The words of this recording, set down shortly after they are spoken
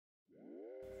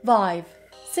Vive,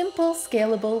 simple,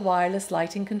 scalable wireless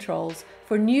lighting controls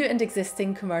for new and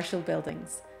existing commercial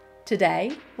buildings.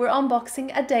 Today, we're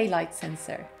unboxing a daylight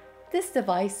sensor. This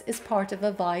device is part of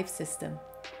a Vive system.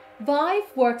 Vive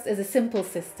works as a simple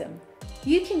system.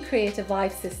 You can create a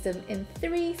Vive system in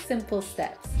 3 simple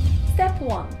steps. Step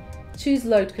 1, choose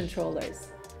load controllers.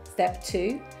 Step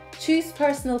 2, choose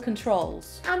personal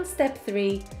controls. And step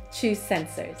 3, choose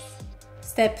sensors.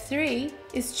 Step 3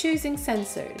 is choosing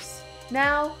sensors.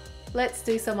 Now, let's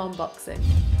do some unboxing.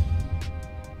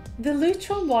 The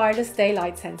Lutron wireless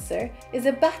daylight sensor is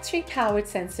a battery-powered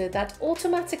sensor that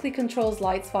automatically controls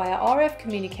lights via RF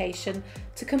communication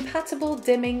to compatible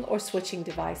dimming or switching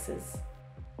devices.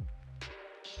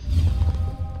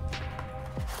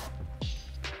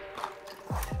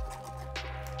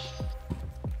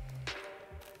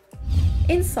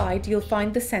 Inside, you'll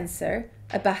find the sensor,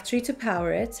 a battery to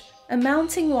power it, a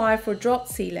mounting wire for drop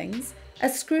ceilings, a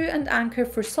screw and anchor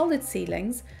for solid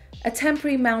ceilings, a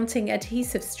temporary mounting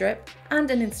adhesive strip,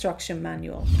 and an instruction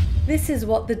manual. This is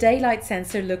what the daylight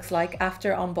sensor looks like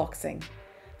after unboxing.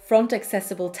 Front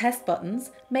accessible test buttons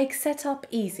make setup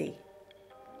easy.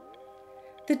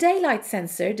 The daylight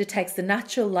sensor detects the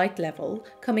natural light level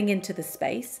coming into the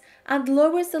space and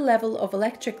lowers the level of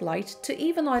electric light to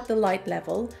even out the light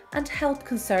level and help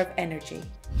conserve energy.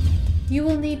 You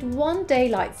will need 1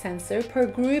 daylight sensor per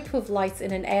group of lights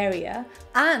in an area,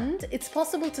 and it's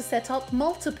possible to set up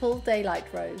multiple daylight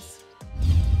rows.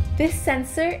 This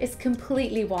sensor is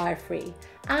completely wire-free,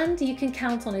 and you can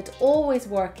count on it always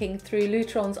working through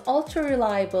Lutron's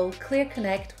ultra-reliable Clear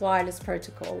Connect wireless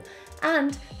protocol,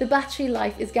 and the battery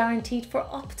life is guaranteed for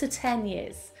up to 10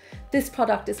 years. This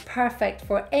product is perfect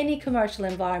for any commercial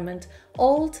environment,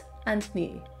 old and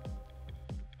new.